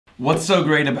What's so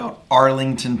great about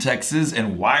Arlington, Texas,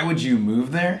 and why would you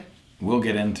move there? We'll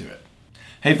get into it.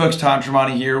 Hey folks, Todd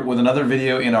Tremonti here with another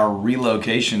video in our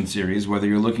relocation series. Whether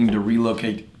you're looking to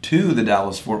relocate to the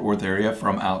Dallas-Fort Worth area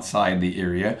from outside the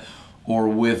area or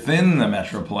within the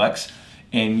Metroplex,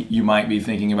 and you might be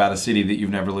thinking about a city that you've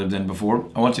never lived in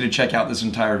before, I want you to check out this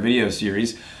entire video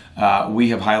series. We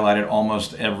have highlighted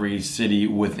almost every city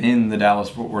within the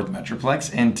Dallas-Fort Worth Metroplex,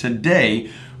 and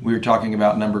today we're talking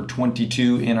about number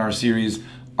 22 in our series,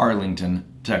 Arlington,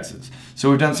 Texas.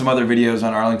 So we've done some other videos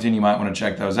on Arlington, you might want to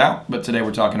check those out, but today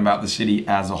we're talking about the city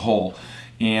as a whole.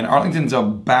 And Arlington's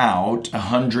about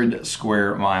 100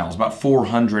 square miles, about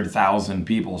 400,000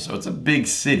 people. So it's a big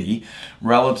city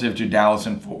relative to Dallas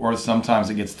and Fort Worth.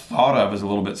 Sometimes it gets thought of as a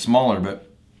little bit smaller, but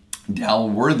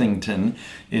Dalworthington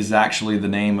is actually the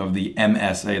name of the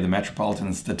MSA, the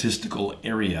Metropolitan Statistical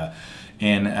Area.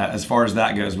 And as far as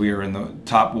that goes, we are in the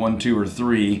top 1, 2, or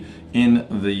 3 in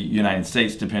the United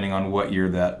States, depending on what year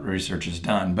that research is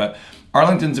done. But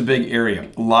Arlington's a big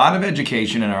area. A lot of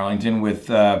education in Arlington,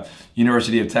 with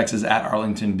University of Texas at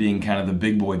Arlington being kind of the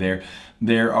big boy there.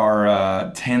 There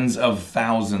are tens of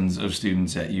thousands of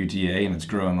students at UTA, and it's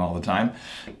growing all the time.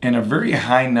 And a very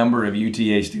high number of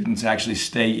UTA students actually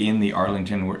stay in the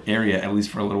Arlington area, at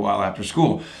least for a little while after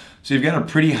school. So you've got a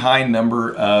pretty high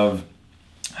number of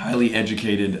highly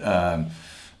educated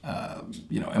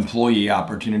employee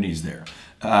opportunities there.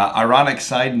 Ironic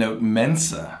side note,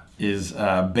 Mensa is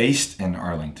based in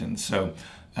Arlington. So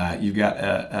you've got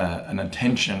an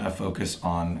attention, a focus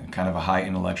on kind of a high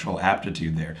intellectual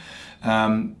aptitude there.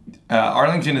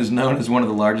 Arlington is known as one of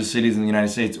the largest cities in the United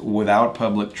States without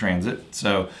public transit.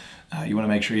 So you want to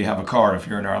make sure you have a car if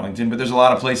you're in Arlington, but there's a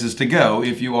lot of places to go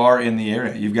if you are in the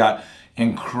area. You've got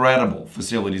incredible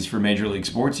facilities for Major League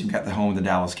sports. You've got the home of the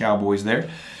Dallas Cowboys there.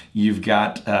 You've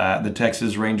got the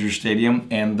Texas Rangers Stadium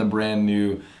and the brand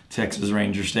new Texas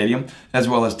Ranger Stadium, as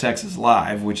well as Texas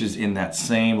Live, which is in that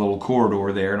same little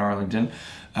corridor there in Arlington,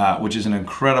 which is an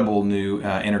incredible new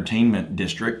entertainment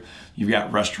district. You've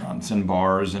got restaurants and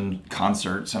bars and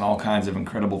concerts and all kinds of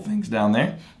incredible things down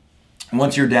there.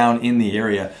 Once you're down in the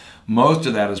area, most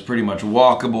of that is pretty much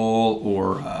walkable,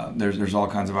 or there's all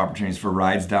kinds of opportunities for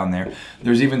rides down there.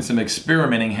 There's even some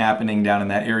experimenting happening down in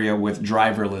that area with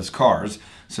driverless cars.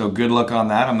 So good luck on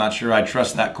that. I'm not sure I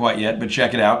trust that quite yet, but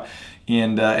check it out.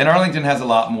 And Arlington has a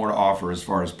lot more to offer as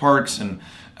far as parks and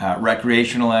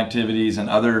recreational activities and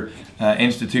other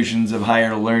institutions of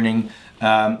higher learning.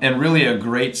 And really a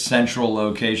great central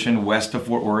location west of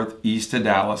Fort Worth, east to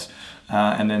Dallas,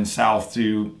 and then south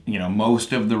to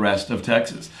most of the rest of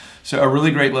Texas. So a really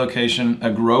great location,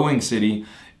 a growing city,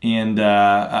 and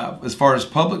as far as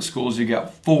public schools, you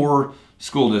got 4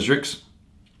 school districts.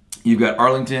 You've got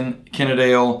Arlington,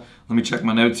 Kennedale. Let me check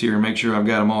my notes here and make sure I've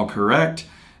got them all correct.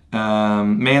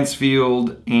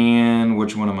 Mansfield, and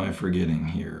which one am I forgetting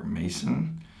here?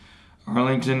 Mason,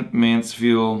 Arlington,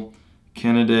 Mansfield,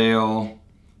 Kennedale,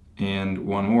 and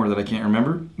one more that I can't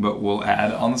remember, but we'll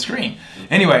add on the screen.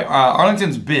 Anyway,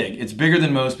 Arlington's big. It's bigger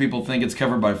than most people think. It's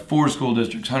covered by 4 school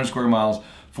districts, 100 square miles,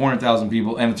 400,000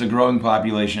 people, and it's a growing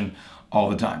population all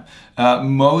the time.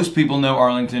 Most people know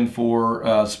Arlington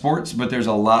for sports, but there's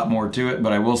a lot more to it.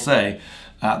 But I will say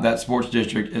that sports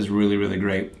district is really, really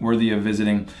great, worthy of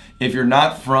visiting. If you're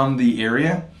not from the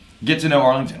area, get to know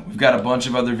Arlington. We've got a bunch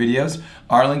of other videos.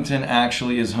 Arlington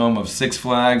actually is home of Six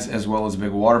Flags, as well as a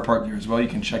big water park there as well. You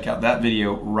can check out that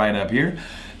video right up here.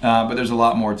 But there's a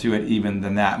lot more to it even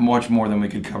than that, much more than we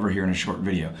could cover here in a short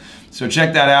video. So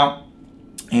check that out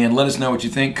and let us know what you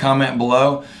think. Comment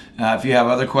below. If you have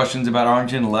other questions about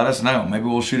Arlington, let us know. Maybe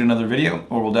we'll shoot another video,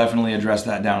 or we'll definitely address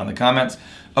that down in the comments.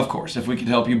 Of course, if we could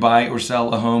help you buy or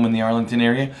sell a home in the Arlington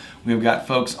area, we've got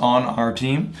folks on our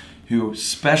team who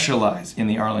specialize in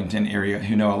the Arlington area,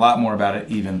 who know a lot more about it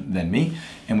even than me,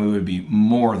 and we would be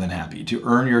more than happy to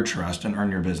earn your trust and earn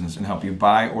your business and help you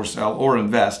buy or sell or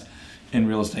invest in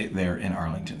real estate there in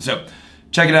Arlington. So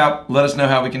check it out, let us know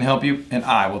how we can help you, and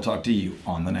I will talk to you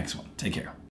on the next one. Take care.